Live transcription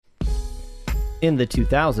In the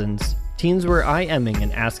 2000s, teens were IMing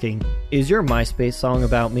and asking, "Is your MySpace song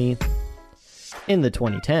about me?" In the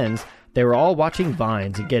 2010s, they were all watching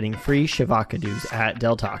Vines and getting free Shavakadoos at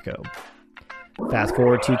Del Taco. Fast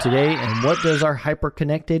forward to today, and what does our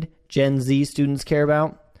hyper-connected Gen Z students care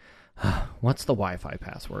about? What's the Wi-Fi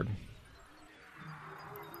password?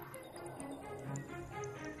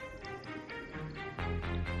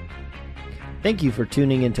 Thank you for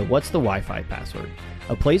tuning into What's the Wi-Fi Password,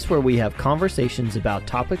 a place where we have conversations about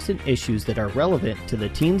topics and issues that are relevant to the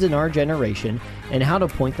teens in our generation and how to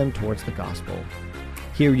point them towards the gospel.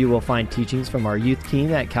 Here you will find teachings from our youth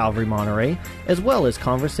team at Calvary Monterey, as well as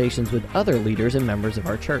conversations with other leaders and members of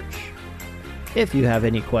our church. If you have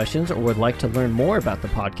any questions or would like to learn more about the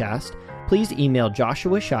podcast, please email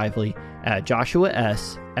Joshua Shively at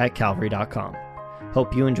joshuas@calvary.com.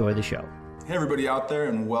 Hope you enjoy the show. Hey everybody out there,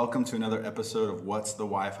 and welcome to another episode of What's the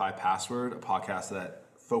Wi-Fi Password, a podcast that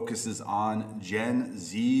focuses on Gen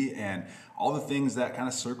Z and all the things that kind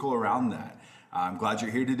of circle around that. I'm glad you're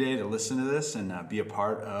here today to listen to this and be a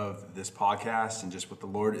part of this podcast and just what the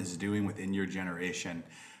Lord is doing within your generation.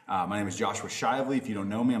 My name is Joshua Shively. If you don't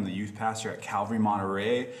know me, I'm the youth pastor at Calvary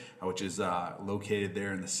Monterey, which is located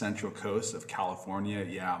there in the Central Coast of California.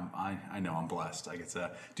 Yeah, I know I'm blessed. I get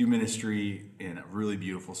to do ministry in a really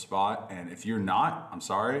beautiful spot. And if you're not, I'm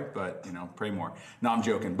sorry, but pray more. No, I'm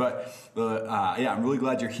joking. But I'm really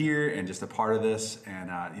glad you're here and just a part of this.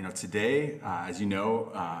 And today, as you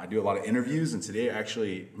know, I do a lot of interviews, and today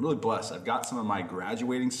actually I'm really blessed. I've got some of my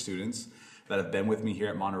graduating students that have been with me here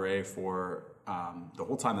at Monterey for the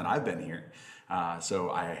whole time that I've been here. So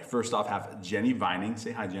I first off have Jenny Vining.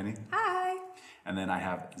 Say hi, Jenny. Hi. And then I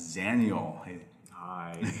have Zaniel. Hey.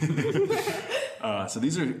 Hi. So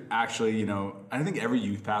these are actually, I think every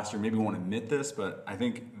youth pastor maybe won't admit this, but I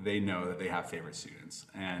think they know that they have favorite students.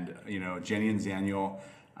 And, Jenny and Zaniel,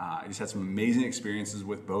 I just had some amazing experiences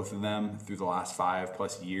with both of them through the last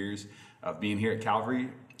 5+ years of being here at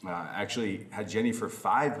Calvary. Actually had Jenny for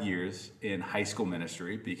 5 years in high school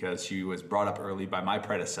ministry because she was brought up early by my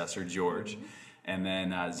predecessor, George. And then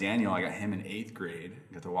Zaniel, I got him in 8th grade.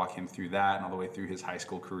 Got to walk him through that and all the way through his high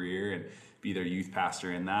school career and be their youth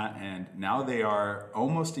pastor in that. And now they are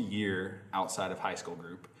almost a year outside of high school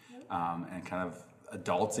group and kind of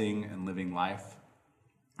adulting and living life.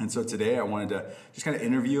 And so today I wanted to just kind of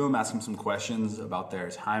interview them, ask them some questions about their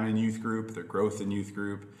time in youth group, their growth in youth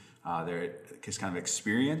group, their just kind of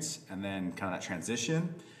experience, and then kind of that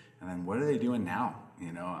transition, and then what are they doing now?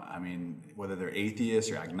 Whether they're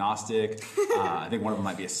atheist or agnostic, I think one of them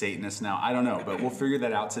might be a Satanist now. I don't know, but we'll figure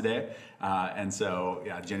that out today. And so,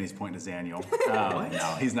 Jenny's pointing to Zaniel. No,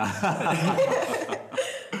 he's not.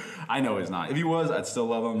 I know he's not. If he was, I'd still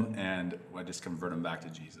love him, and I'd just convert him back to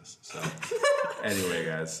Jesus. So, anyway,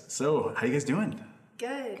 guys. So, how you guys doing?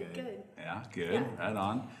 Good. Yeah, good. Yeah. Right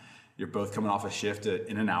on. You're both coming off a shift at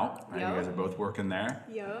In-N-Out, right? Yep. You guys are both working there.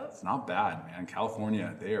 Yep. It's not bad, man.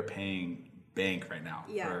 California, they are paying bank right now.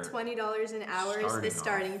 Yeah, $20 an hour is the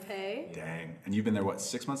starting pay. Dang. And you've been there,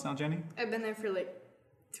 6 months now, Jenny? I've been there for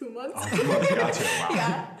 2 months. Oh, 2 months. Gotcha. Wow.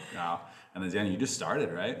 Yeah. Wow. And then, Jenny, you just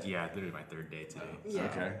started, right? Yeah, this is my 3rd day today. Yeah.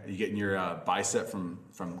 Okay. Are you getting your bicep from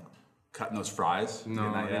cutting those fries?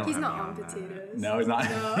 No, he's not on potatoes. No, he's not.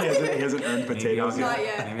 No. he hasn't earned potatoes yet. Not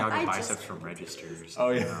yet. Maybe I'll get biceps from registers. Oh,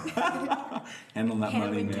 yeah. Handling that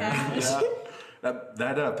money, man. Cash. Yeah.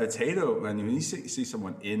 That potato, when you see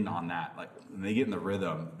someone in on that, when they get in the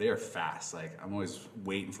rhythm, they are fast. I'm always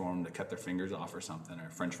waiting for them to cut their fingers off or something, or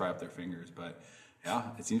French fry up their fingers. But yeah,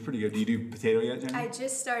 it seems pretty good. Do you do potato yet, Jenny? I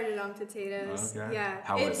just started on potatoes. Okay. Yeah.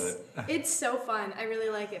 How is it? It's so fun. I really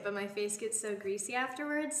like it, but my face gets so greasy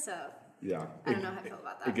afterwards, so yeah. I don't know how I feel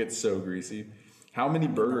about that. It gets so greasy. How many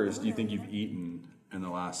burgers do you think you've eaten in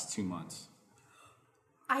the last 2 months?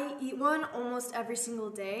 I eat one almost every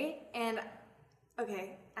single day, and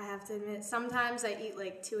okay, I have to admit, sometimes I eat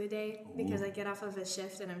 2 a day because I get off of a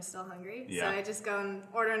shift and I'm still hungry. Yeah. So I just go and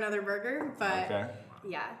order another burger, but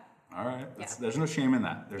yeah. All right. Yeah. There's no shame in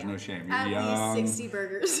that. There's no shame. You're at young. least 60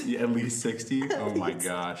 burgers. Yeah, at least 60? Oh my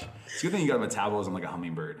gosh. It's a good thing you got a metabolism like a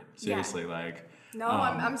hummingbird. Seriously, No,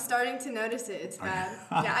 I'm starting to notice it. It's bad.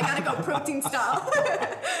 Yeah, I gotta go protein style.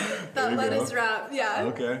 That lettuce wrap, yeah.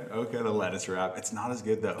 Okay, the lettuce wrap. It's not as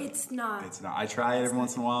good though. It's not. I try it every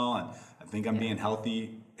once in a while, and I think I'm being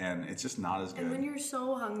healthy, and it's just not as good. And when you're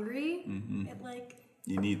so hungry,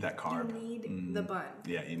 you need that carb. You need the bun.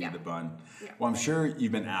 Yeah, you need the bun. Yeah. Well, I'm sure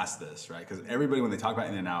you've been asked this, right? Because everybody, when they talk about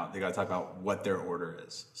In-N-Out, they got to talk about what their order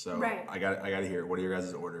is. So I got to hear, what are your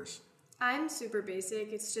guys' orders? I'm super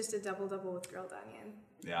basic. It's just a double with grilled onion.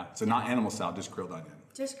 Yeah, so not animal style, just grilled onion.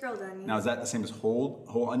 Just grilled onion. Now, is that the same as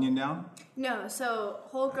whole onion down? No, so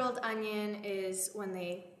whole grilled onion is when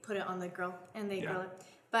they put it on the grill and they grill it.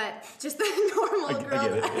 But just the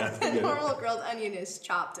normal grilled onion is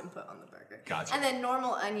chopped and put on the burger. Gotcha. And then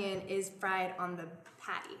normal onion is fried on the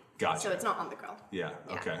patty. Gotcha. So it's not on the grill. Yeah.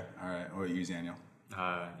 Okay. All right. What about you, Daniel?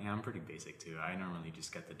 Yeah, I'm pretty basic too. I normally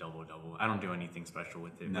just get the double. I don't do anything special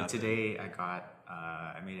with it. Nothing. But today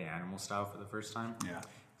I made it animal style for the first time. Yeah.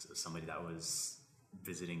 So somebody that was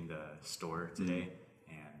visiting the store today,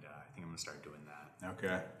 and I think I'm gonna start doing that.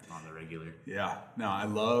 Okay. On the regular. Yeah. No,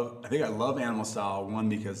 I think I love animal style, one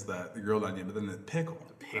because the grilled onion, but then the pickle.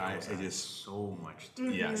 The pickles right? have so much.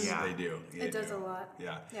 Yes, Yeah. they do. It does a lot.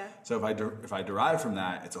 Yeah. Yeah. So if I derive from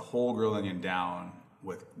that, it's a whole grilled onion down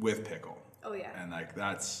with pickle. Oh, yeah. And like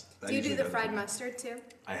that Do you do usually the does fried it. mustard too?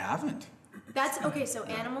 I haven't. That's okay. So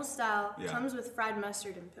animal style Yeah. comes with fried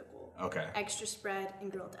mustard and pickle. Okay. Extra spread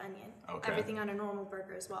and grilled onion. Okay. Everything on a normal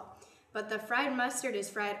burger as well. But the fried mustard is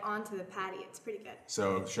fried onto the patty. It's pretty good.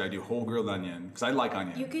 So should I do whole grilled onion? Because I like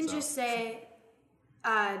onion. You can so. just say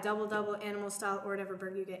double animal style or whatever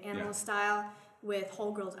burger you get. Animal Yeah. style with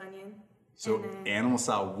whole grilled onion. So and then- animal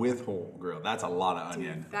style with whole grilled. That's a lot of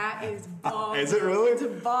onion. That is bomb. Is it really?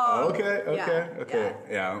 It's bomb. Okay.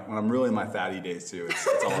 Yeah. When I'm really in my fatty days too, it's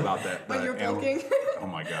all about that. When the you're animal- bulking. Oh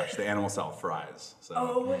my gosh, the animal style fries. So.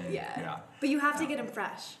 Oh yeah. Yeah. But you have to get them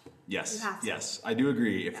fresh. Yes. You have to. Yes, I do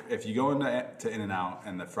agree. If you go into In-N-Out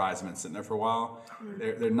and the fries have been sitting there for a while,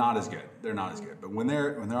 they're not as good. They're not as good. But when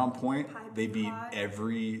they're on point, they beat pie.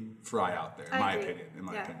 every fry out there. In my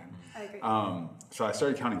opinion. I agree. So I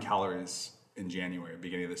started counting calories in January,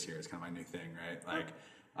 beginning of this year. It's kind of my new thing, right? Like,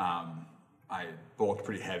 I bulked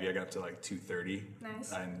pretty heavy. I got up to like 230.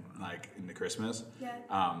 Nice. And like into Christmas. Yeah.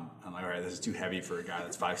 I'm like, all right, this is too heavy for a guy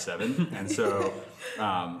that's 5'7". And so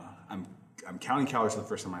I'm counting calories for the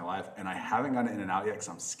first time in my life, and I haven't gotten In-N-Out yet because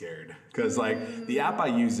I'm scared. Because like the app I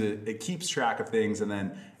use, it keeps track of things, and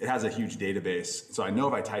then it has a huge database. So I know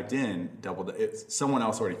if I typed in someone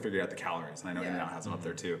else already figured out the calories, and I know In-N-Out has them up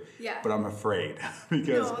there too. Yeah. But I'm afraid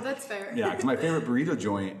because No, that's fair. yeah, because my favorite burrito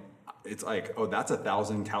joint, it's like, oh, that's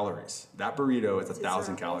 1,000 calories. That burrito is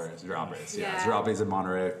 1,000 calories. Zarapes. Yeah. Yeah. Zarapes in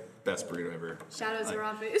Monterey, best burrito ever. Shout out Like,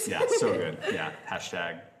 Zarapes. yeah, so good. Yeah,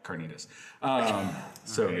 hashtag carnitas.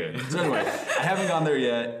 So good. So anyway, I haven't gone there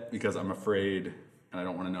yet because I'm afraid and I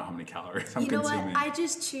don't want to know how many calories I'm You know consuming. what? I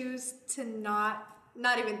just choose to not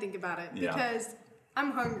even think about it Yeah. because I'm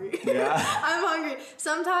hungry. Yeah. I'm hungry.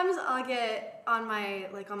 Sometimes I'll get on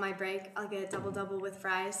my break, I'll get double with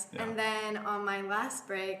fries, Yeah. and then on my last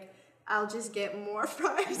break, I'll just get more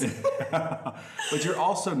fries. But you're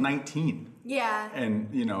also 19 Yeah. and,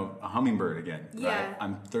 a hummingbird again. Right? Yeah.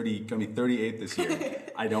 I'm going to be 38 this year.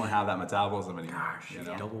 I don't have that metabolism anymore. Gosh, you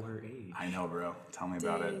know? double her age. I know, bro. Tell me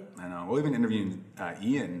about it. Dang. I know. Well, we've been interviewing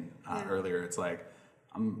Ian Yeah. earlier. It's like,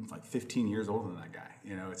 I'm like 15 years older than that guy.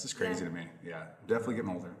 It's just crazy Yeah. to me. Yeah, definitely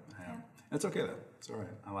getting older. Yeah. It's okay though. It's all right.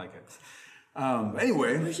 I like it.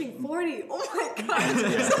 Anyway. Pushing 40. Oh my god.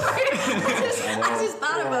 Sorry. I just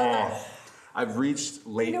thought about that. I've reached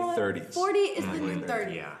late You know what? 30s. 40 is the new late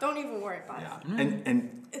 30. yeah. Don't even worry about Yeah, it.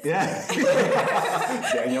 and yeah,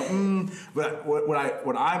 Daniel. But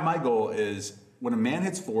my goal is when a man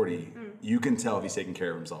hits 40, you can tell if he's taking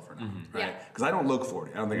care of himself or not, right? Yeah. Because I don't look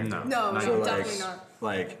 40. I don't think I do. No, So definitely not.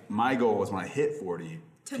 Like my goal is when I hit 40,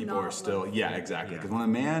 To people not are still look. exactly. Because when a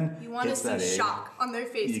man You want to hits that see age, shock on their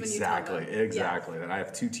face when you tell them. exactly. That I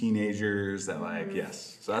have 2 teenagers that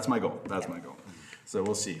yes. So that's my goal. That's my goal. So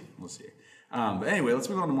we'll see. But anyway, let's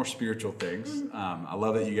move on to more spiritual things. I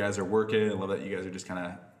love that you guys are working. I love that you guys are just kind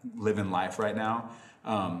of living life right now.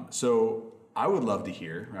 So I would love to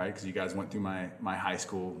hear, right? Because you guys went through my high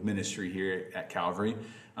school ministry here at Calvary.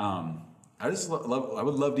 I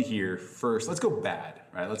would love to hear first. Let's go bad,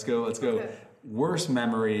 right? Let's go. Okay. Worst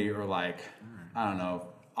memory or like, I don't know,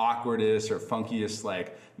 awkwardest or funkiest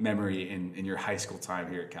like memory in your high school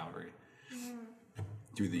time here at Calvary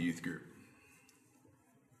through the youth group.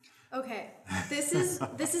 Okay, this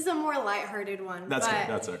is a more lighthearted one. That's but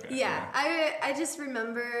good. That's okay. Yeah, I just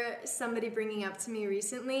remember somebody bringing up to me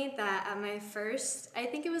recently that at my I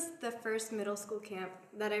think it was the first middle school camp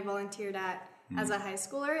that I volunteered at as a high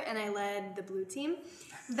schooler, and I led the blue team,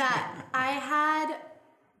 that I had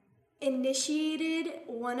initiated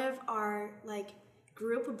one of our like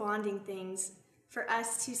group bonding things for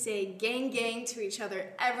us to say gang gang to each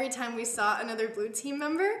other every time we saw another blue team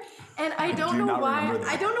member. And I don't know why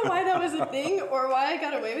that was a thing or why I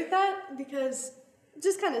got away with that, because it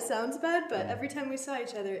just kind of sounds bad, but every time we saw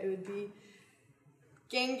each other it would be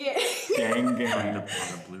gang gang. Gang gang. On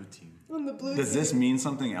the blue team. On the blue Does team. this mean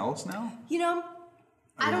something else now?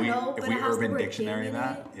 I don't know, but if we it has Urban the word Dictionary gang in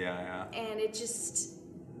that, it. yeah. And it just,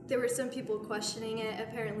 there were some people questioning it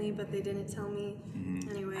apparently, but they didn't tell me.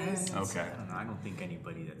 Anyways. Okay. I don't know. I don't think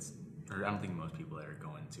anybody I don't think most people that are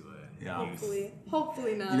going to a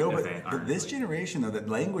Hopefully not. You know, event but aren't this really- generation though, the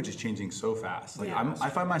language is changing so fast. Like Yeah. I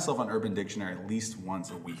find myself on Urban Dictionary at least once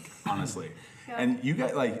a week, honestly. Yeah. And you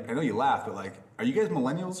guys, like, I know you laugh, but like, are you guys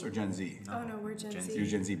millennials or Gen Z? Oh no, we're Gen Z. You're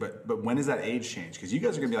Gen Z, but when does that age change? Because you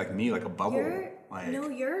guys are gonna be like me, like a bubble.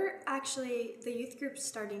 You're actually, the youth group's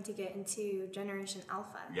starting to get into Generation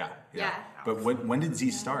Alpha. Yeah. Yeah. But when did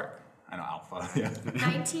Z start? I know Alpha. Yeah.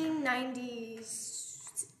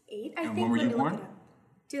 1998, I And think. when were you Let me look born? it up.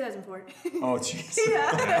 2004. Oh, jeez.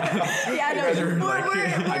 Yeah, no,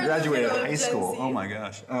 I graduated middle of high Gen school. Z. Oh my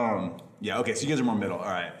gosh. Yeah. Okay. So you guys are more middle. All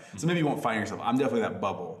right. So maybe you won't find yourself. I'm definitely that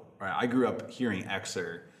bubble. All right. I grew up hearing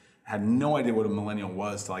Xer. Had no idea what a millennial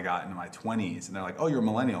was till I got into my 20s, and they're like, "Oh, you're a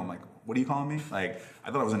millennial." I'm like, "What are you calling me?" Like,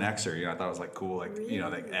 I thought I was an Xer. I thought I was like cool, like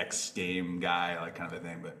like X game guy, like kind of a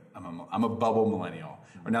thing. But I'm a bubble millennial,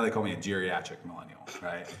 or now they call me a geriatric millennial,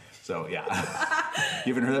 right? So yeah.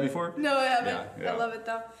 You haven't heard that before? No, I haven't. Yeah. I love it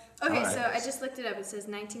though. Okay, All right. so I just looked it up. It says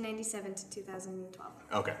 1997 to 2012.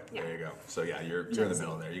 Okay, Yeah. there you go. So yeah, you're in the Gen Z.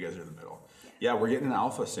 middle there. You guys are in the middle. Yeah, we're getting an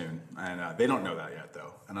alpha soon, and they don't know that yet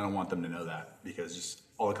though, and I don't want them to know that because just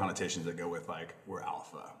all the connotations that go with like we're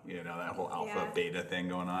alpha, that whole alpha beta thing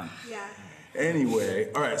going on. Yeah.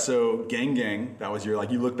 Anyway, all right. So gang, that was your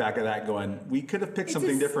you look back at that going, we could have picked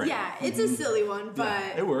something different. Yeah, it's a silly one, but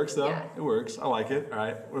Yeah, it works though. yeah. It works. I like it. All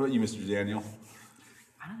right. What about you, Mr. Daniel?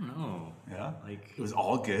 I don't know. Yeah. Like, It was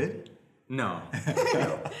all good. no.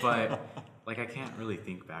 But like I can't really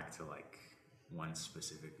think back to like one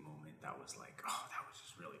specific moment that was like, oh, that was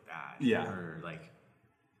just really bad. Yeah. Or like,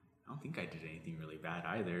 I don't think I did anything really bad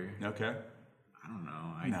either. Okay. I don't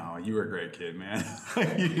know. No, you were a great kid, man.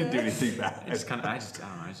 You didn't do anything bad. I just don't know. I just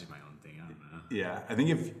did my own thing. I don't know. Yeah, I think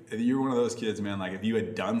if you were one of those kids, man, like if you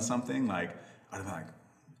had done something, like I'd have been like,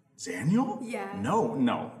 Zaniel? Yeah. No,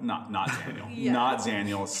 not Zaniel. Yeah. Not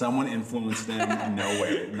Zaniel. Someone influenced him. No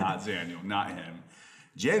way. Not Zaniel. Not him.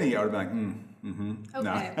 Jenny, I would have been like, Okay.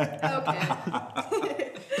 No.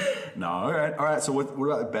 Okay. No, all right. So what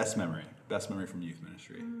about the best memory? Best memory from youth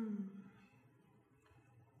ministry?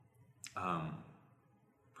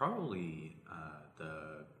 Probably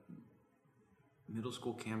the middle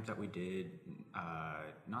school camp that we did.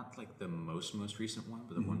 Not like the most recent one,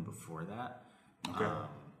 but the one before that. Okay.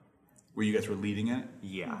 Where you guys were leading it?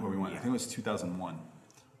 Yeah. Where we went? I think it was 2001.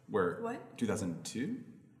 Where? What? 2002?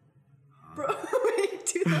 Bro, wait,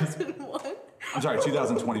 2001? I'm sorry,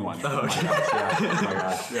 2021. Oh my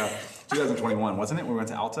gosh. Yeah. 2021, wasn't it? We went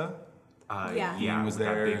to Alta? Yeah. Ian was with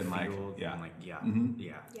that there big and, like, field yeah. and, like,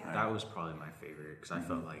 Yeah. That was probably my favorite because I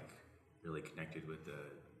felt like really connected with the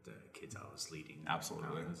kids I was leading.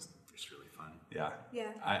 Absolutely. It was just really fun. Yeah.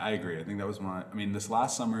 Yeah. I agree. I think that was this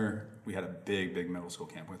last summer we had a big middle school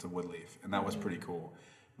camp. We went to Woodleaf, and that was pretty cool.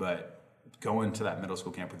 But going to that middle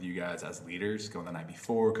school camp with you guys as leaders, going the night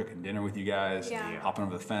before, cooking dinner with you guys, Yeah. hopping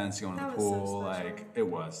over the fence, going to That the was so pool,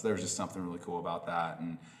 special. there was just something really cool about that.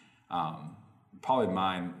 And probably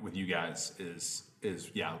mine with you guys is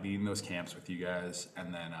leading those camps with you guys,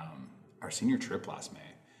 and then our senior trip last May.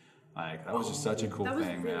 Like that was just such a cool That was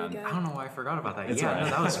thing, really man. good. I don't know why I forgot about that. It's yeah, all right. no,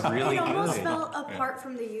 that was really It almost good. felt apart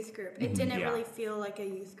from the youth group. It didn't Yeah. really feel like a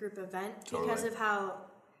youth group event because Totally. of how,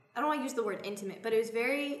 I don't want to use the word intimate, but it was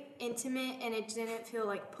very intimate and it didn't feel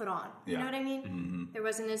like put on. You Yeah. know what I mean? There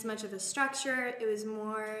wasn't as much of a structure. It was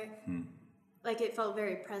more like it felt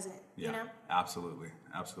very present, Yeah, you know? absolutely.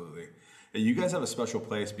 You guys have a special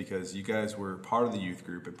place because you guys were part of the youth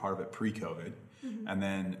group and part of it pre-COVID, and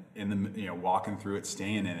then in the walking through it,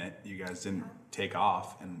 staying in it, you guys didn't take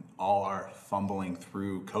off, and all are fumbling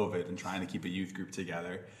through COVID and trying to keep a youth group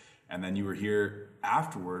together, and then you were here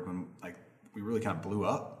afterward when we really kind of blew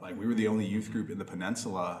up. Like we were the only youth group in the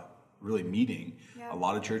peninsula really meeting. Yeah. A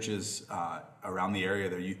lot of churches around the area,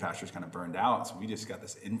 their youth pastors kind of burned out, so we just got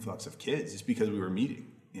this influx of kids just because we were meeting.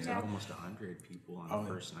 You know? Yeah. Almost 100 people on the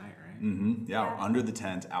first night, right? Yeah, under the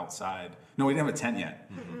tent, outside. No, we didn't have a tent yet.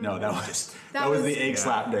 No, that was the egg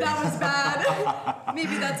slap day. That was bad.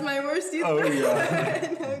 Maybe that's my worst youth group.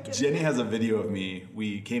 yeah. No, I'm kidding. Jenny has a video of me.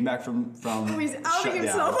 We came back from he's outing shutdown.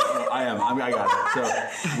 himself. I am. I got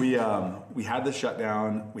it. So we had the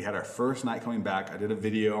shutdown. We had our first night coming back. I did a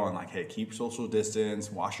video on hey, keep social distance,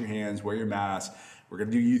 wash your hands, wear your mask. We're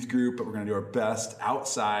gonna do youth group, but we're gonna do our best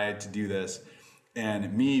outside to do this.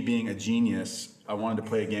 And me being a genius, I wanted to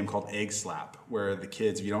play a game called Egg Slap, where the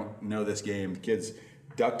kids, if you don't know this game, the kids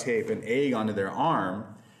duct tape an egg onto their arm,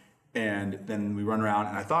 And then we run around,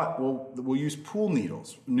 and I thought, well, we'll use pool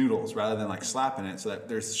noodles rather than like slapping it so that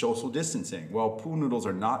there's social distancing. Well, pool noodles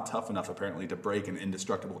are not tough enough apparently to break an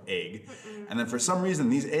indestructible egg. And then for some reason,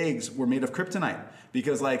 these eggs were made of kryptonite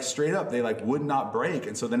because like straight up, they like would not break.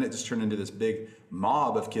 And so then it just turned into this big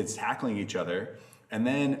mob of kids tackling each other. And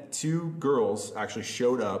then 2 girls actually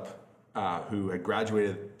showed up who had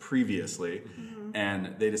graduated previously,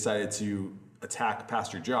 and they decided to attack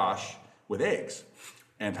Pastor Josh with eggs.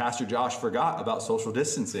 And Pastor Josh forgot about social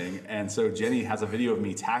distancing, and so Jenny has a video of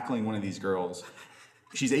me tackling one of these girls.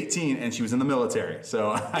 She's 18 and she was in the military,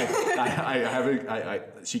 so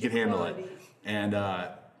she could handle it. And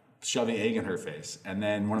shoving an egg in her face. And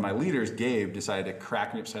then one of my leaders, Gabe, decided to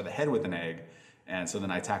crack me upside the head with an egg, and so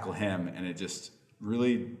then I tackle him, and it just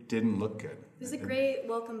really didn't look good. It was a great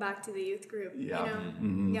welcome back to the youth group. Yeah. You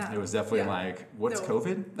know? Yeah. It was definitely like, what's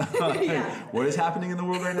COVID? Yeah. What is happening in the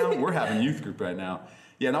world right now? We're having youth group right now.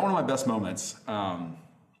 Yeah, not one of my best moments.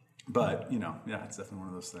 But, it's definitely one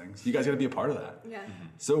of those things. You guys got to be a part of that. Yeah.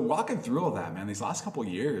 So walking through all that, man, these last couple of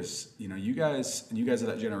years, you guys are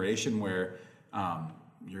that generation where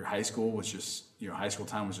your high school was just, high school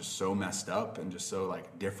time was just so messed up and just so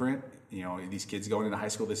like different. These kids going into high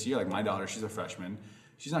school this year, like my daughter, she's a freshman.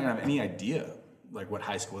 She's not gonna have any idea like what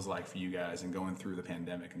high school is like for you guys and going through the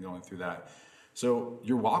pandemic and going through that. So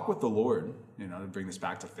your walk with the Lord, to bring this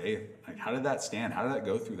back to faith, like how did that stand? How did that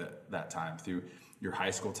go through that time, through your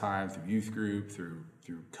high school time, through youth group, through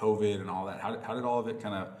COVID and all that? How did all of it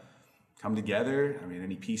kind of come together? I mean,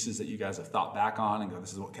 any pieces that you guys have thought back on and go,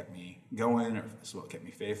 this is what kept me going, or this is what kept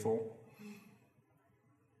me faithful?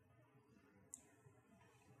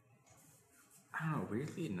 I don't know,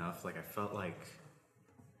 weirdly enough, like I felt like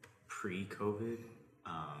pre-COVID,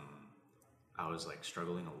 I was like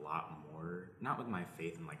struggling a lot more, not with my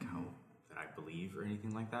faith and like how that I believe or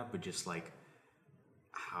anything like that, but just like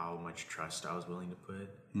how much trust I was willing to put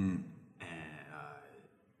and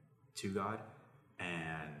to God.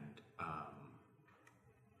 And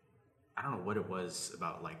I don't know what it was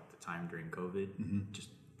about like the time during COVID, just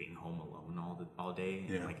being home alone all day.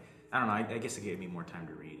 And like, I don't know, I guess it gave me more time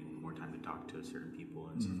to read and more time to talk to certain people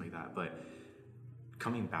and stuff like that. But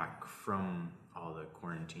coming back from all the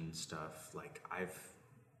quarantine stuff, like I've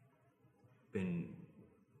been,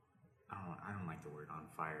 I don't like the word on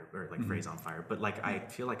fire or like phrase on fire, but like I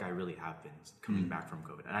feel like I really have been coming back from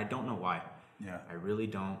COVID, and I don't know why. Yeah, I really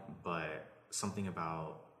don't. But something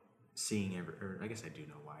about seeing or I guess I do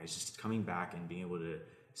know why. It's just coming back and being able to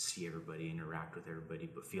see everybody, interact with everybody,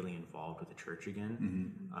 but feeling involved with the church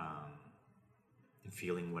again, and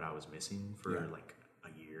feeling what I was missing for like a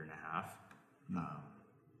year and a half.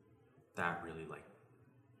 That really like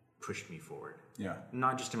pushed me forward. Yeah.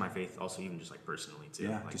 Not just in my faith, also even just like personally too.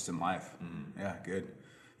 Yeah, like, just in life. Yeah, good.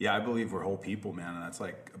 Yeah, I believe we're whole people, man, and that's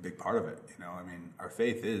like a big part of it. I mean, our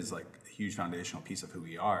faith is like a huge foundational piece of who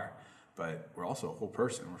we are, but we're also a whole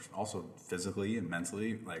person. We're also physically and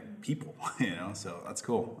mentally like people, so that's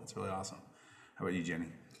cool. That's really awesome. How about you,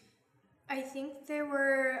 Jenny? I think there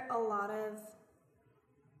were a lot of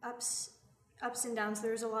ups and downs.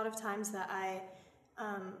 There was a lot of times that I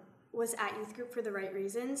was at youth group for the right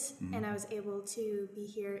reasons, and I was able to be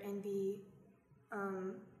here and be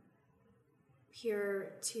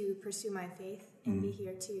here to pursue my faith and be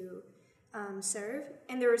here to serve.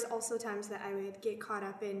 And there was also times that I would get caught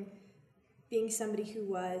up in being somebody who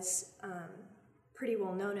was pretty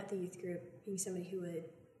well known at the youth group, being somebody who would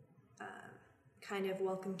kind of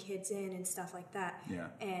welcome kids in and stuff like that. Yeah.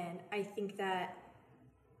 And I think that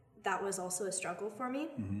was also a struggle for me,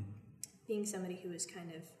 being somebody who was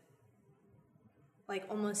kind of like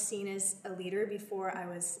almost seen as a leader before I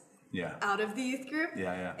was out of the youth group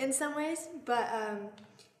in some ways. But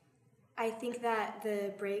I think that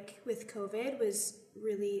the break with COVID was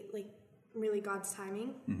really God's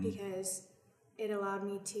timing, because it allowed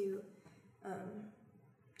me to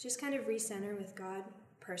just kind of recenter with God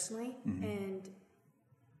personally and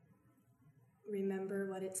remember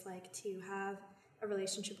what it's like to have a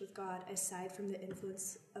relationship with God aside from the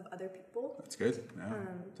influence of other people. That's good. Yeah,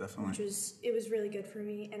 definitely. It was really good for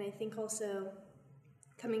me. And I think also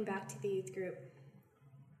coming back to the youth group,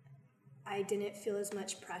 I didn't feel as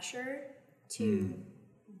much pressure to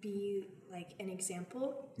be like an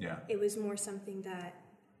example. Yeah. It was more something that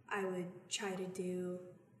I would try to do,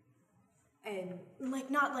 and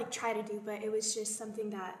like not like try to do, but it was just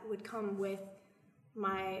something that would come with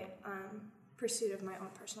my pursuit of my own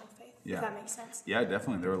personal faith. Yeah. If that makes sense. Yeah,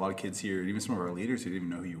 definitely. There were a lot of kids here, even some of our leaders who didn't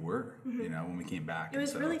even know who you were, you know, when we came back. It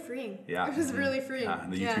was really freeing. Yeah. It was really freeing. Yeah,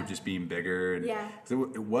 and the youth group just being bigger. And Yeah. It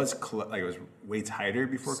was like it was way tighter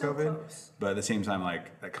before So COVID. close. But at the same time,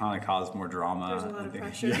 like that kind of caused more drama. There's a lot of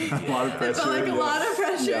pressure. Yeah, a lot of pressure. It felt like a lot of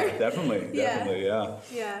pressure. Yeah, definitely. Yeah. Definitely, yeah.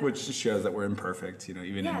 Yeah. Which just shows that we're imperfect, you know,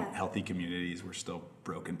 even in Yeah. healthy communities, we're still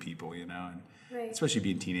broken people, you know, and Right. especially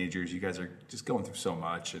being teenagers, you guys are just going through so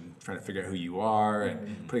much and trying to figure out who you are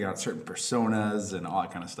and putting out certain personas and all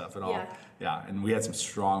that kind of stuff. And all, Yeah. yeah. And we had some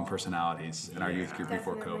strong personalities in our youth group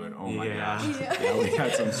before Definitely. COVID. Oh my Yeah. gosh. Yeah, we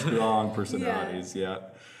had some strong personalities. Yeah,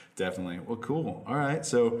 definitely. Well, cool. All right.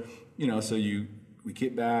 So, you know, we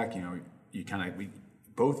get back, you know,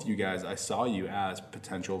 both you guys, I saw you as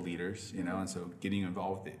potential leaders, you know, and so getting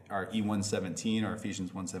involved with our E117, our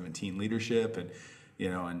Ephesians 117 leadership, and, you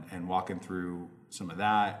know, and walking through some of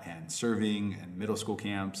that and serving and middle school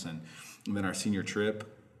camps and then our senior trip.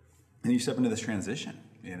 And you step into this transition,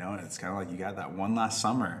 you know, and it's kind of like you got that one last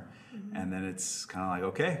summer and then it's kind of like,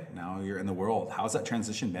 okay, now you're in the world. How's that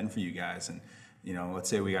transition been for you guys? And, you know, let's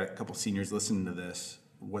say we got a couple seniors listening to this.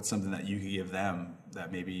 What's something that you could give them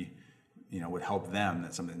that maybe, you know, would help them?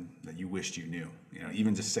 That's something that you wished you knew, you know,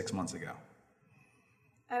 even just 6 months ago.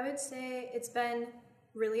 I would say it's been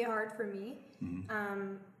really hard for me.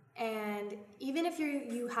 And even if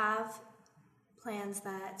you have plans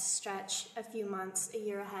that stretch a few months, a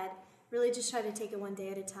year ahead, really just try to take it one day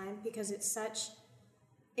at a time, because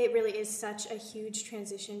it really is such a huge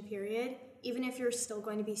transition period. Even if you're still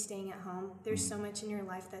going to be staying at home, there's so much in your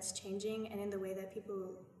life that's changing and in the way that people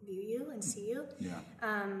view you and see you. Yeah.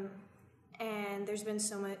 And there's been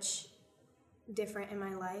so much different in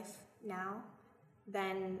my life now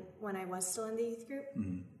than when I was still in the youth group.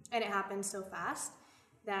 And it happened so fast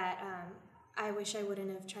that I wish I wouldn't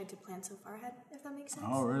have tried to plan so far ahead, if that makes sense.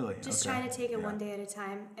 Oh, really? Just Okay. trying to take it one day at a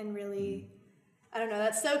time and really, I don't know,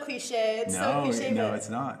 that's so cliche. It's so cliche. No, but it's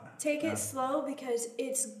not. take it slow, because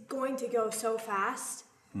it's going to go so fast.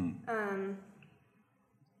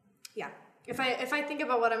 Yeah. If I think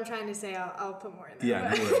about what I'm trying to say, I'll put more in there.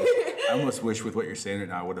 Yeah, no worries. I almost wish with what you're saying right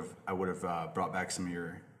now, I would have brought back some of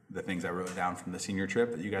the things I wrote down from the senior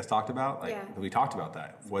trip that you guys talked about. Like we talked about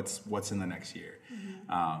that. What's in the next year?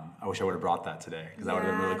 I wish I would have brought that today, because that would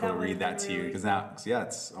have been really cool to read that to you. Because now,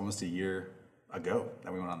 it's almost a year ago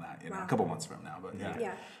that we went on that. You know, a couple months from now, but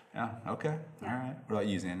yeah. Okay. All right. What about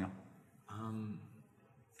you, Daniel?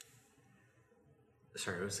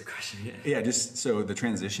 Sorry, what was the question again? Yeah, just so the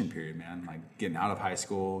transition period, man, like getting out of high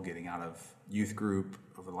school, getting out of youth group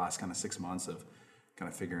over the last kind of 6 months of kind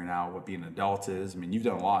of figuring out what being an adult is. I mean, you've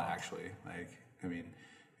done a lot, actually. Like, I mean,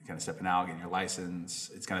 kind of stepping out, getting your license.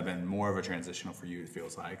 It's kind of been more of a transitional for you, it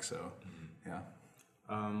feels like. So,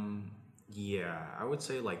 Yeah, I would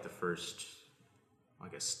say like the first, I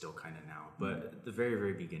guess still kind of now, but the very,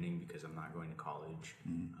 very beginning, because I'm not going to college.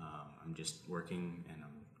 I'm just working and I'm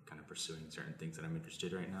kind of pursuing certain things that I'm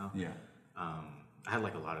interested right now. Yeah. I had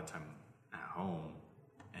like a lot of time at home,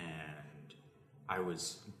 and I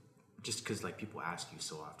was just because like people ask you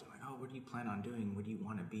so often, like, oh, what do you plan on doing? What do you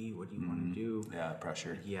want to be? What do you want to do? Yeah,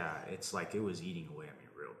 pressure. Yeah, it's like it was eating away at me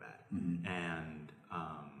real bad, and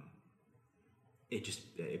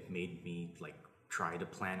it made me like try to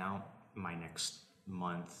plan out my next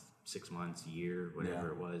month, 6 months, year,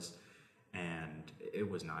 whatever it was. And it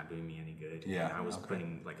was not doing me any good. Yeah, and I was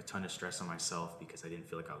putting like a ton of stress on myself because I didn't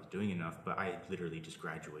feel like I was doing enough. But I literally just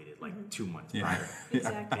graduated like 2 months prior.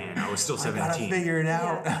 Exactly. And I was still 17. I gotta figure it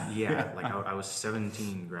out. Yeah, like I was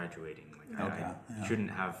 17 graduating. Like I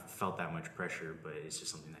shouldn't have felt that much pressure, but it's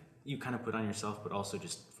just something that you kind of put on yourself, but also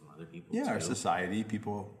just from other people. Yeah, too. our society,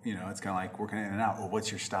 people, you know, it's kind of like working in and out. Well,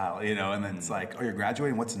 what's your style? You know, and then it's like, oh, you're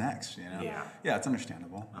graduating. What's next? You know. Yeah, it's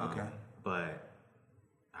understandable. Okay. But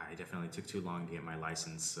I definitely took too long to get my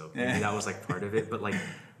license, so maybe that was like part of it. But like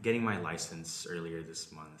getting my license earlier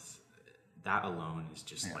this month, that alone is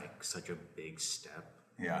just like such a big step.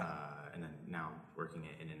 Yeah. And then now working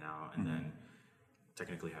it in and out, and then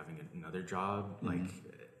technically having another job, like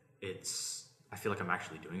I feel like I'm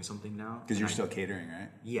actually doing something now. Because you're still catering, right?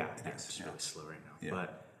 Yeah, it's just really slow right now. Yeah.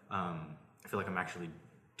 But I feel like I'm actually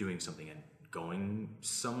doing something and going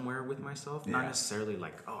somewhere with myself. Not necessarily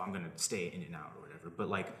like, oh, I'm going to stay in and out or whatever, but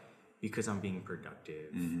like because I'm being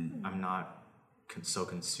productive, I'm not so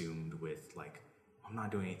consumed with like, I'm not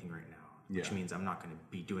doing anything right now, which means I'm not going to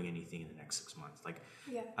be doing anything in the next 6 months. Like,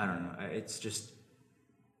 I don't know. It's just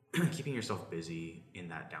keeping yourself busy in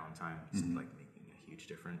that downtime is like making a huge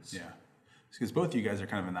difference. Yeah. Because both of you guys are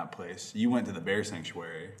kind of in that place. You went to the bear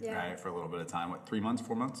sanctuary, right, for a little bit of time. What, 3 months,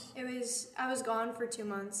 4 months? I was gone for 2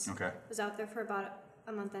 months. Okay. I was out there for about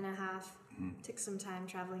a month and a half. Took some time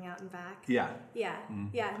traveling out and back. Yeah.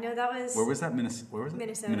 No, that was. Where was that? Where was it?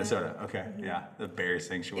 Minnesota. Okay. Yeah, the bear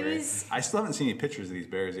sanctuary. I still haven't seen any pictures of these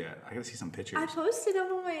bears yet. I gotta see some pictures. I posted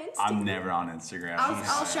them on my Instagram. I'm never on Instagram.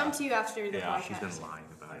 I'll show them to you after the podcast. She's been lying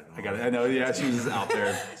about it. I know. Yeah, she was out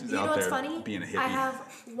there. She's out there funny? being a hippie. I have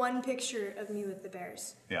one picture of me with the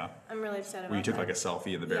bears. Yeah. I'm really upset about that. Where you took like a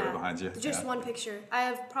selfie of the bear behind you. Just one picture. I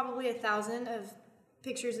have probably 1,000 of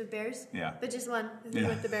pictures of bears. Yeah. But just one of me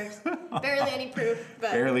with the bears. Barely any proof.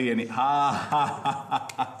 But barely any.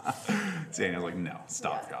 Daniel's like, no,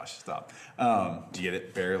 stop, Josh, stop. Do you get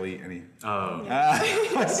it? Barely any. Oh.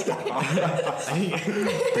 Stop.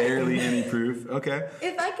 Barely any proof. Okay.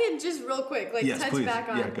 If I could just real quick, touch please. back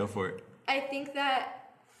on. Yeah, go for it. I think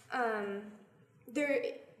that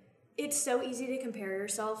it's so easy to compare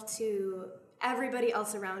yourself to everybody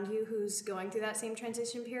else around you who's going through that same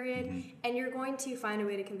transition period, and you're going to find a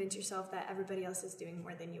way to convince yourself that everybody else is doing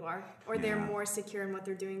more than you are, or they're more secure in what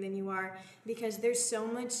they're doing than you are, because there's so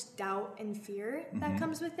much doubt and fear that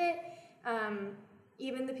comes with it.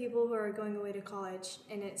 Even the people who are going away to college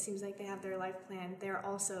and it seems like they have their life plan, they're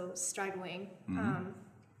also struggling.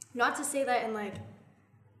 Not to say that in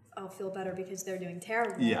I'll feel better because they're doing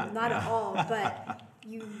terrible. Not at all, but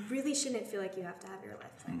you really shouldn't feel like you have to have your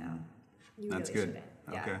life planned out. That's really good.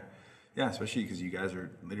 Shouldn't. Okay. Yeah, especially because you guys are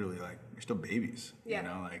literally you're still babies. Yeah. You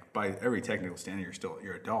know, by every technical standard,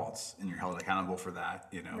 you're adults and you're held accountable for that.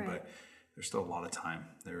 You know, but there's still a lot of time.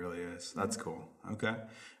 There really is. That's cool. Okay.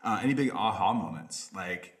 Any big aha moments,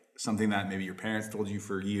 like something that maybe your parents told you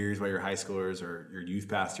for years while you're high schoolers, or your youth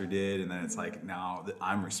pastor did, and then it's like now that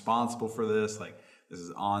I'm responsible for this. Like this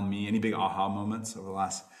is on me. Any big aha moments over the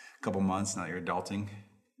last couple months now that you're adulting?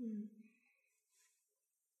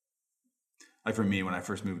 Like for me, when I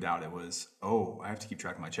first moved out, it was, I have to keep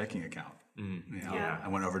track of my checking account. I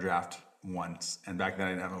went overdraft once, and back then I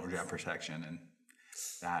didn't have overdraft protection, and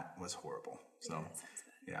that was horrible. So,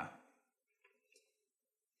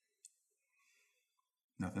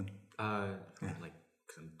 Nothing? Cause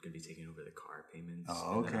I'm gonna be taking over the car payments.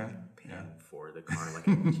 Oh, okay. Paying for the car,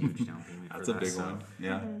 a huge down payment. That's a big one.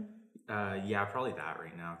 Yeah. Probably that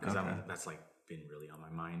right now, because that's been really on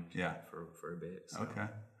my mind. For a bit. So. Okay.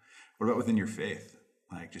 What about within your faith?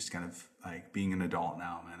 Just kind of being an adult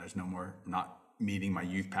now, man. There's no more not meeting my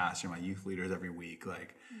youth pastor, my youth leaders every week.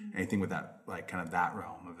 Anything with that, kind of that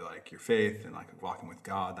realm of your faith and walking with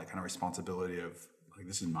God, that kind of responsibility of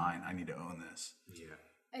this is mine. I need to own this. Yeah.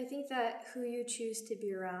 I think that who you choose to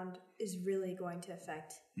be around is really going to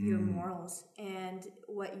affect your morals and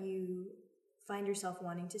what you find yourself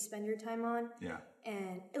wanting to spend your time on. Yeah.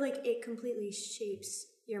 And it completely shapes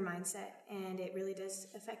your mindset, and it really does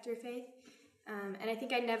affect your faith. And I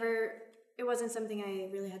think it wasn't something I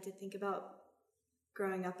really had to think about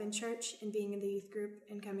growing up in church and being in the youth group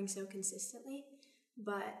and coming so consistently,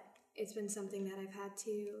 but it's been something that I've had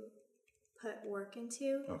to put work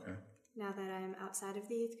into now that I'm outside of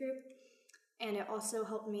the youth group. And it also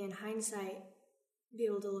helped me in hindsight be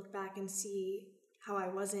able to look back and see how I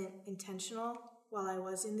wasn't intentional while I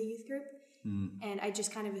was in the youth group. And I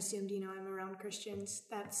just kind of assumed, I'm around Christians,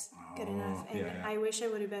 that's good enough. And I wish I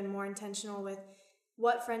would have been more intentional with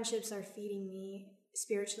what friendships are feeding me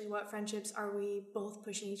spiritually, what friendships are we both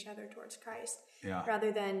pushing each other towards Christ,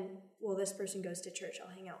 rather than, this person goes to church, I'll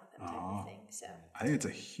hang out with them type of thing. So I think it's a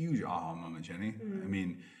huge aha moment, Jenny. I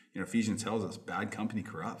mean, Ephesians tells us bad company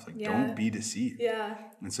corrupts. Don't be deceived. Yeah.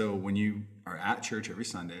 And so when you are at church every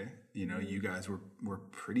Sunday, you guys were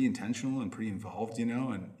pretty intentional and pretty involved, and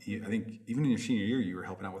I think even in your senior year, you were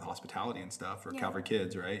helping out with hospitality and stuff for Calvary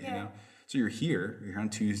Kids, right? So you're here on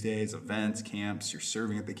Tuesdays, events, camps, you're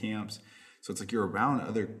serving at the camps. So it's you're around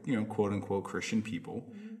other, quote unquote Christian people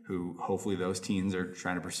who hopefully those teens are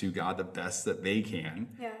trying to pursue God the best that they can.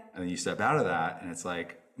 Yeah. And then you step out of that and it's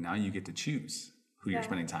now you get to choose who you're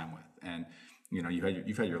spending time with. And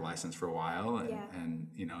you've had your license for a while, and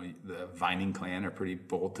the Vining clan are pretty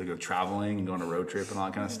bold to go traveling and go on a road trip and all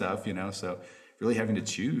that kind of stuff. So really having to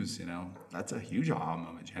choose, that's a huge aha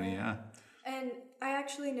moment, Jenny. Yeah. And I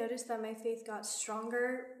actually noticed that my faith got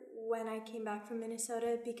stronger when I came back from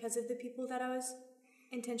Minnesota because of the people that I was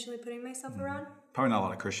intentionally putting myself around. Probably not a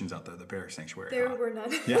lot of Christians out there. The Bear Sanctuary. There were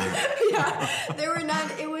none. Yeah. There were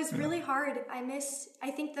none. It was really hard.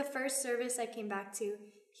 I think the first service I came back to,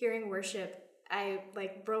 hearing worship, I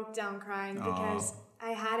broke down crying because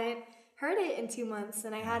I hadn't heard it in 2 months,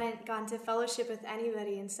 and I hadn't gone to fellowship with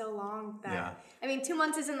anybody in so long that, 2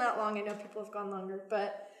 months isn't that long. I know people have gone longer,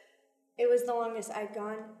 but it was the longest I'd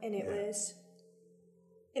gone, and it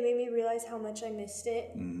made me realize how much I missed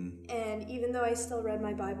it. And even though I still read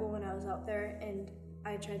my Bible when I was out there and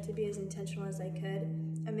I tried to be as intentional as I could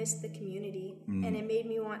amidst the community, and it made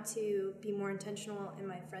me want to be more intentional in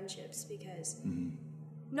my friendships, because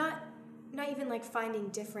not even like finding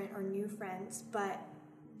different or new friends, but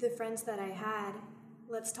the friends that I had,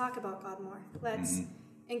 let's talk about God more. Let's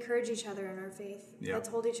encourage each other in our faith. Yep. Let's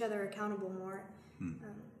hold each other accountable more.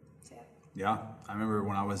 So yeah, I remember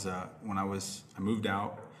when I moved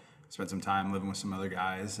out, spent some time living with some other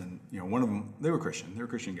guys, and one of them, they were Christian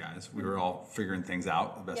guys. We were all figuring things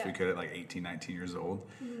out the best we could at like 18, 19 years old.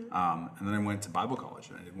 And then I went to Bible college,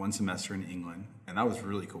 and I did 1 semester in England, and that was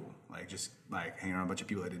really cool. Like just like hanging around a bunch of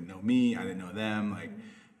people that didn't know me, I didn't know them, like,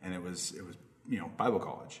 and it was Bible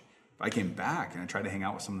college. But I came back and I tried to hang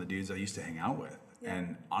out with some of the dudes I used to hang out with. Yeah.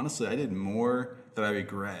 And honestly, I did more that I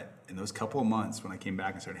regret in those couple of months when I came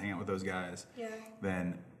back and started hanging out with those guys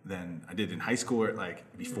than I did in high school or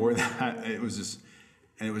like before that. It was just,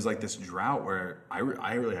 and it was like this drought where I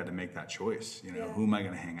really had to make that choice. Who am I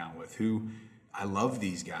going to hang out with? I love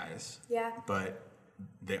these guys, but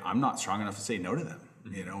I'm not strong enough to say no to them,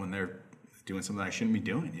 when they're doing something I shouldn't be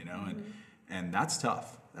doing, and that's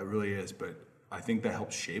tough. That really is. But I think that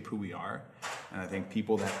helps shape who we are. And I think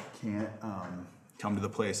people that can't come to the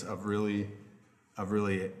place of really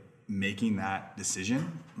making that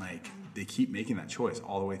decision, like they keep making that choice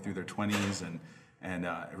all the way through their 20s, and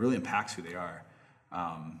it really impacts who they are.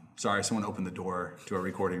 Sorry, someone opened the door to our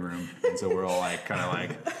recording room, and so we're all like kind of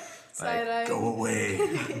like go away.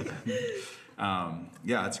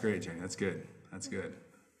 Yeah, that's great, Jenny. That's good.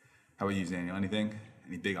 How about you, Daniel? Anything?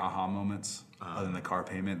 Any big aha moments other than the car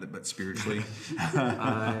payment, but spiritually?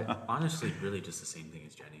 Honestly, really just the same thing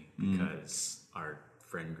as Jenny, because our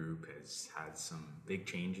friend group has had some big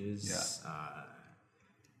changes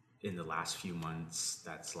in the last few months.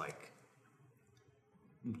 That's like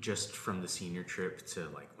just from the senior trip to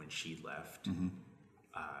like when she left.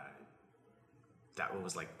 That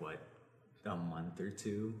was like a month or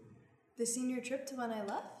two. The senior trip to when I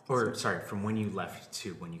left? Or sorry, from when you left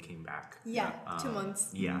to when you came back. Yeah, 2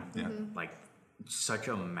 months. Yeah. Like such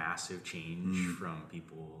a massive change from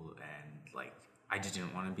people, and like I just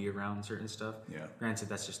didn't want to be around certain stuff. Yeah. Granted,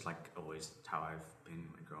 that's just like always how I've been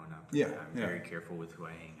like, growing up. Yeah. I'm very careful with who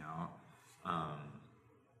I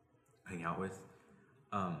hang out with.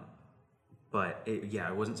 But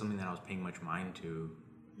it wasn't something that I was paying much mind to,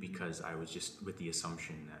 because I was just with the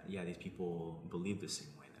assumption that these people believe the same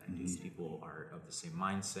way that I do. These people are of the same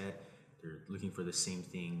mindset. They're looking for the same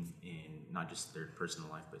thing in not just their personal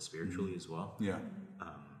life, but spiritually as well. Yeah.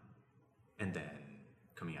 And then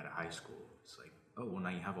coming out of high school, it's like, oh, well, now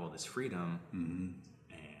you have all this freedom, and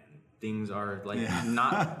things are like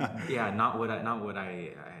not what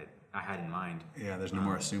I had in mind. Yeah, there's no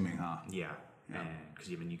more assuming, huh? Yeah, and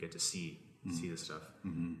because even you get to see the stuff,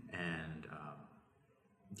 and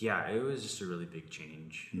it was just a really big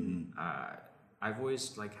change. I've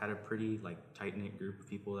always like had a pretty like tight knit group of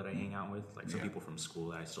people that I hang out with, like some people from school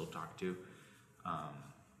that I still talk to.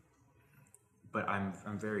 But I'm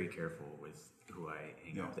very careful with who I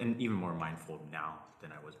hang out with, and even more mindful now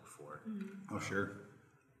than I was before. Oh, sure.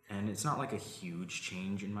 And it's not like a huge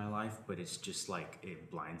change in my life, but it's just like it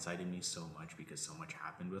blindsided me so much because so much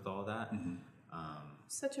happened with all that.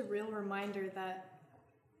 Such a real reminder that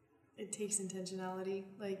it takes intentionality.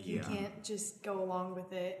 Like you can't just go along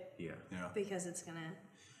with it. Because it's gonna.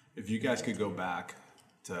 If you guys could go back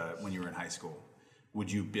to when you were in high school, would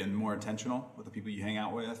you have been more intentional with the people you hang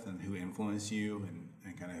out with and who influence you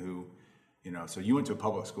and kind of who, so you went to a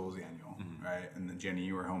public school, Daniel, right? And then Jenny,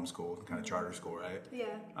 you were homeschooled, kind of charter school, right?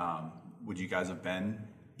 Yeah. Would you guys have been,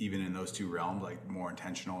 even in those two realms, like more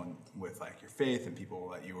intentional with like your faith and people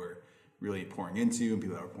that you were really pouring into and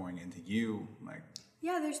people that were pouring into you? Like,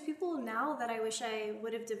 yeah, there's people now that I wish I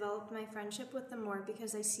would have developed my friendship with them more,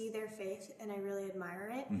 because I see their faith and I really admire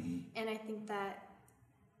it. And I think that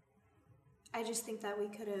I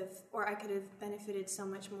could have benefited so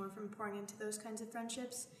much more from pouring into those kinds of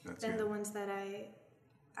friendships than the ones that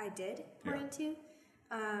I did pour into.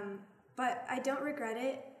 But I don't regret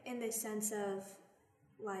it in the sense of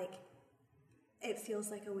like it feels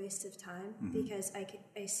like a waste of time, because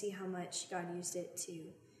I see how much God used it to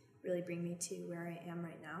really bring me to where I am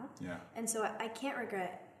right now. Yeah. And so I can't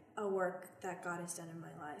regret a work that God has done in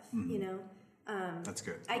my life. That's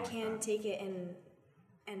good. I can take it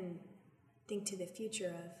and think to the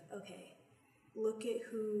future of, okay, look at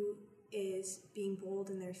who is being bold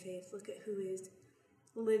in their faith. Look at who is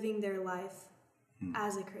living their life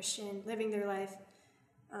as a Christian, living their life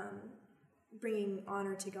bringing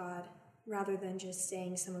honor to God, rather than just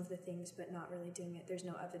saying some of the things but not really doing it. There's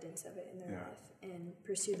no evidence of it in their life, and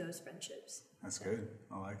pursue those friendships. That's good.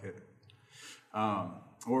 I like it.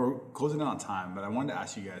 we're closing down on time, but I wanted to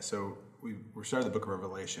ask you guys. So we're starting the book of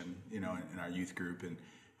Revelation, in our youth group, and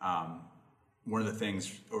one of the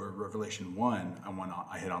things, or Revelation 1,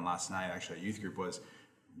 I hit on last night actually at youth group, was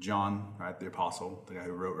John, right, the apostle, the guy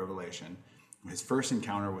who wrote Revelation. His first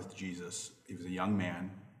encounter with Jesus, he was a young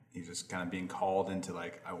man. He's just kind of being called into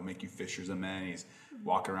I will make you fishers of men. He's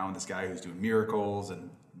walking around with this guy who's doing miracles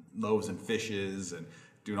and loaves and fishes and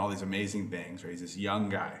doing all these amazing things, right? He's this young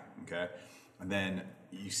guy, okay? And then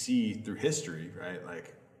you see through history, right,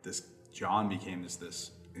 this John became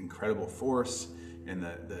this incredible force in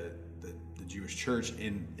the Jewish church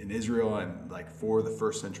in Israel, and for the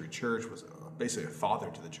first century church was basically a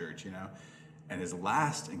father to the church, And his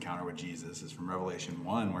last encounter with Jesus is from Revelation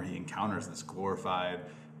 1, where he encounters this glorified,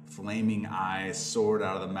 flaming eyes, sword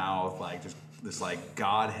out of the mouth, just this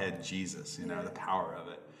Godhead Jesus, the power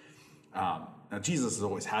of it. Now Jesus has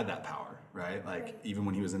always had that power, right? Even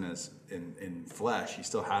when he was in flesh, he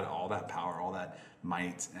still had all that power, all that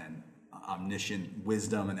might and omniscient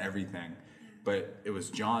wisdom and everything. But it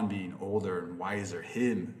was John being older and wiser,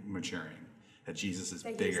 him maturing, that Jesus is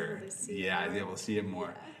bigger. He's able to see it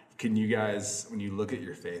more. Yeah. Can you guys, when you look at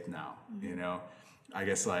your faith now, I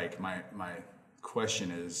guess my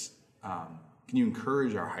question is, can you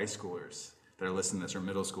encourage our high schoolers that are listening to this, or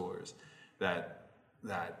middle schoolers, that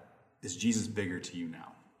is Jesus bigger to you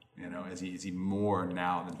now? Is he more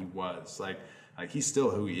now than he was? He's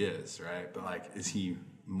still who he is, right? But is he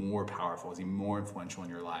more powerful? Is he more influential in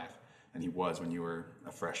your life than he was when you were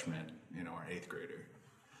a freshman, or 8th grader?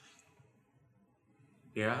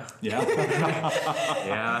 Yeah. Yeah.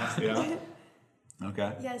 Yeah. Yeah.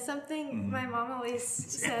 Okay. Yeah, something my mom always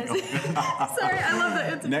says. Sorry, I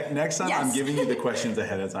love that. Next time, I'm giving you the questions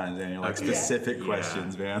ahead of time, Daniel. Specific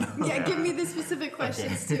questions, man. Yeah, give me the specific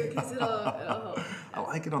questions too, because it'll help. I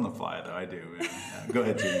like it on the fly, though. I do. Man. Yeah. Go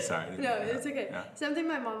ahead, Judy. Sorry. No, it's okay. Yeah. Something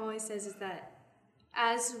my mom always says is that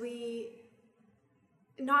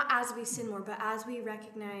not as we sin more, but as we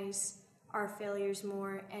recognize our failures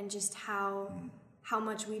more and just how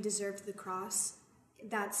much we deserved the cross,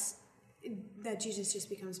 that Jesus just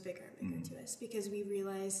becomes bigger and bigger to us, because we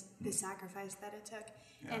realize the sacrifice that it took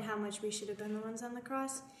and how much we should have been the ones on the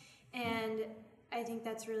cross. And I think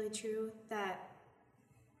that's really true, that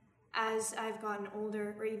as I've gotten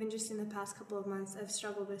older, or even just in the past couple of months, I've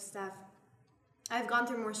struggled with stuff. I've gone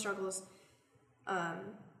through more struggles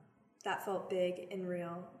that felt big and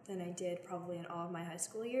real than I did probably in all of my high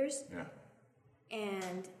school years. Yeah.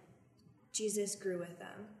 And Jesus grew with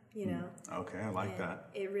them, Okay, I like that.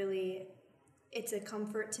 It's a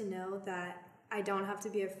comfort to know that I don't have to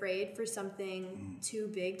be afraid for something too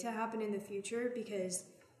big to happen in the future, because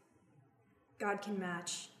God can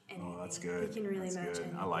match anything. Oh, that's good. He can really match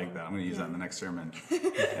anything. I like that. I'm going to use that in the next sermon.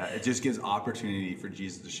 It just gives opportunity for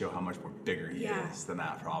Jesus to show how much more bigger he is than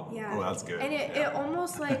that problem. Yeah. Oh, that's good. And it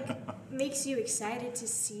almost makes you excited to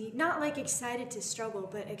see, not excited to struggle,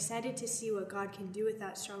 but excited to see what God can do with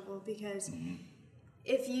that struggle. Because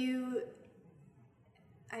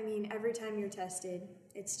every time you're tested,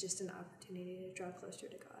 it's just an opportunity to draw closer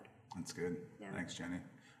to God. That's good. Yeah. Thanks, Jenny.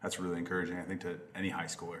 That's really encouraging, I think, to any high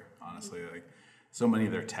schooler, honestly. So many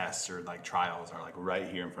of their tests or trials are right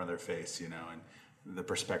here in front of their face, and the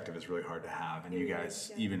perspective is really hard to have. And you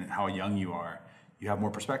guys, even how young you are, you have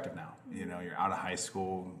more perspective now. You're out of high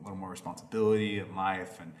school, a little more responsibility in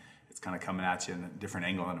life, and it's kind of coming at you in a different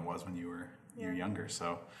angle than it was when you were younger.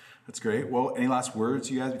 So that's great. Well, any last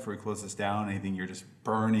words, you guys, before we close this down? Anything you're just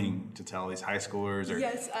burning to tell these high schoolers? Or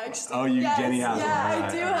yes, actually. Oh, Jenny has one. Yeah,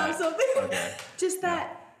 I do have something. Okay. Just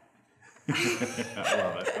that. I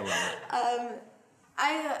love it.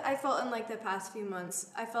 I felt in the past few months,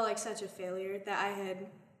 I felt like such a failure, that I had,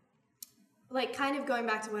 kind of going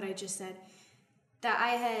back to what I just said, that I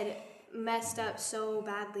had messed up so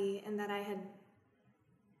badly, and that I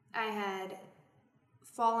had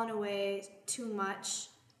fallen away too much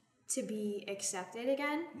to be accepted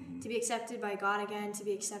again, to be accepted by God again, to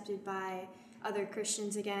be accepted by other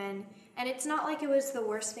Christians again. And it's not like it was the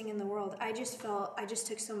worst thing in the world. I just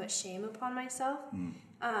took so much shame upon myself.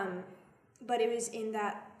 But it was in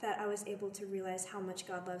that I was able to realize how much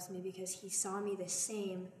God loves me, because he saw me the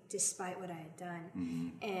same despite what I had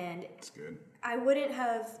done. And that's good. I wouldn't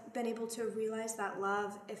have been able to realize that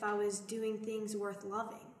love if I was doing things worth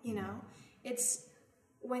loving, It's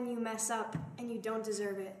when you mess up and you don't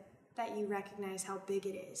deserve it that you recognize how big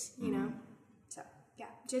it is, So, yeah,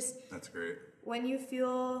 just... That's great. When you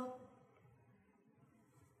feel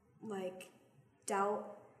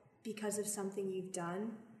doubt because of something you've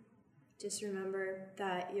done, just remember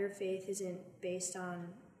that your faith isn't based on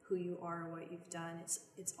who you are or what you've done.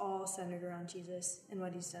 It's all centered around Jesus and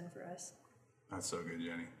what he's done for us. That's so good,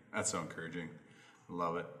 Jenny. That's so encouraging.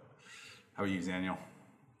 Love it. How about you, Daniel?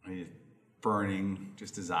 Any burning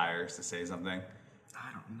just desires to say something?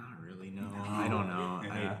 Not really, no. I don't know.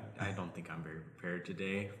 Yeah. I don't think I'm very prepared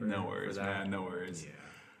today for No worries, for that. man. No worries. Yeah.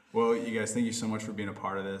 Well, you guys, thank you so much for being a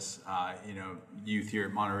part of this. Youth here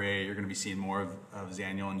at Monterey, you're going to be seeing more of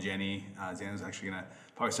Daniel and Jenny. Daniel's actually going to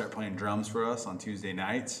probably start playing drums for us on Tuesday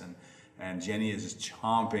nights, and Jenny is just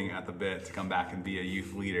chomping at the bit to come back and be a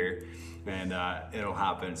youth leader, and it'll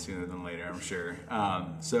happen sooner than later, I'm sure.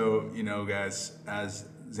 Guys, as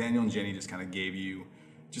Daniel and Jenny just kind of gave you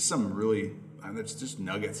just some really, it's just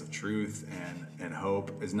nuggets of truth and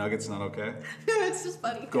hope. Is nuggets not okay? It's just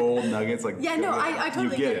funny. Gold nuggets, like yeah, no, I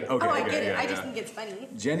totally get it. Okay, I get it. Yeah, I just think it's funny.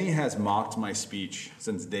 Jenny has mocked my speech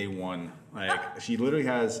since day one. Like she literally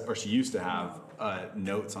has, or she used to have,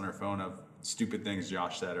 notes on her phone of stupid things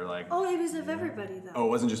Josh said, or like. Oh, it was of everybody though. Oh, it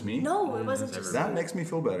wasn't just me? No, it wasn't just. That makes me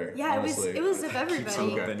feel better. Yeah, honestly. it was of everybody.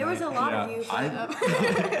 Okay. There was a lot of you.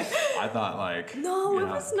 I thought like. No, it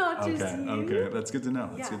was not just you. Okay, that's good to know.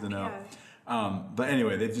 That's good to know. Yeah. But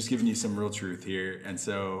anyway, they've just given you some real truth here. And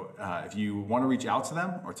so if you want to reach out to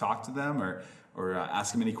them or talk to them or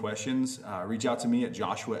ask them any questions, reach out to me at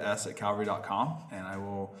joshuas@calvary.com, and I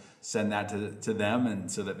will send that to them, and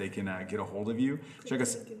so that they can get a hold of you. Check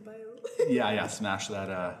us. Yeah, smash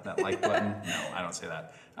that like button. No, I don't say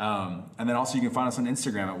that. And then also you can find us on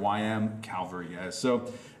Instagram at YM Calvary, guys.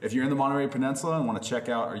 So if you're in the Monterey Peninsula and want to check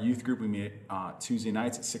out our youth group, we meet Tuesday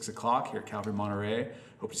nights at 6 o'clock here at Calvary Monterey.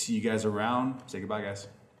 Hope to see you guys around. Say goodbye, guys.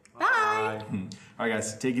 Bye. All right,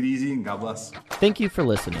 guys, take it easy and God bless. Thank you for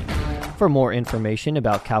listening. For more information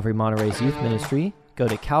about Calvary Monterey's youth ministry, go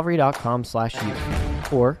to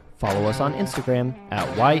calvary.com/youth or follow us on Instagram at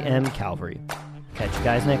YM Calvary. Catch you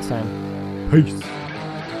guys next time. Peace.